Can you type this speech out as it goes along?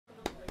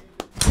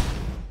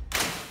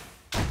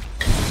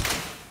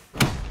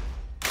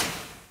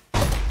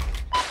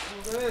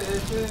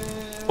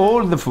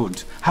All the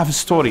food have a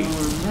story.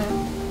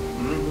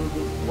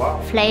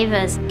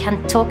 Flavors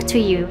can talk to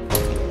you.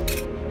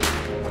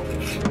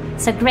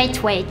 It's a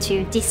great way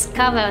to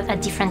discover a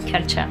different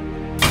culture.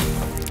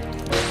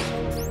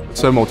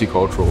 It's so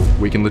multicultural.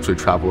 We can literally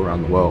travel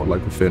around the world,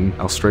 like within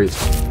our streets.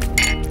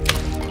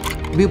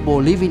 People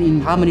living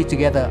in harmony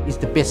together is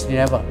the best thing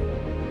ever.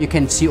 You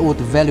can see all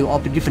the value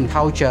of the different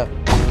culture.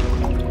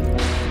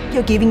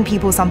 You're giving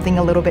people something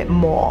a little bit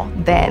more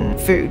than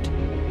food.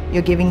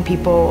 You're giving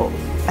people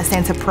a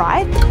sense of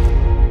pride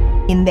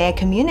in their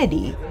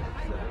community.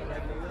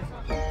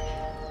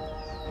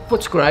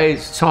 What's great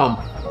is Tom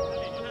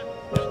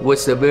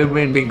was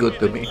very good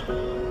to me.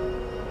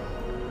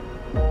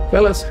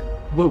 Fellas,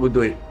 what we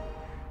doing?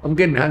 I'm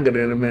getting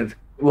hungry in a minute.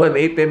 Want to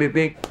eat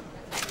anything?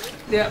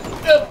 Yeah.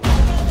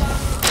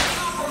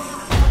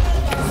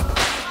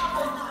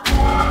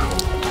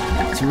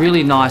 It's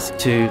really nice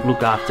to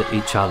look after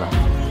each other.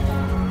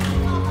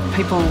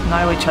 People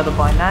know each other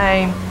by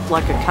name,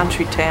 like a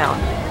country town.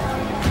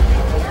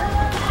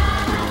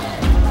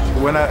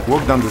 When I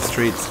walk down the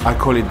streets, I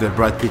call it the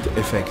Brad Pitt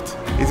effect.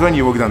 It's when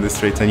you walk down the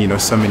street and you know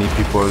so many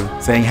people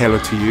saying hello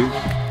to you,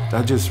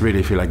 I just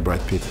really feel like Brad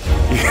Pitt.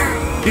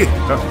 You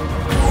know?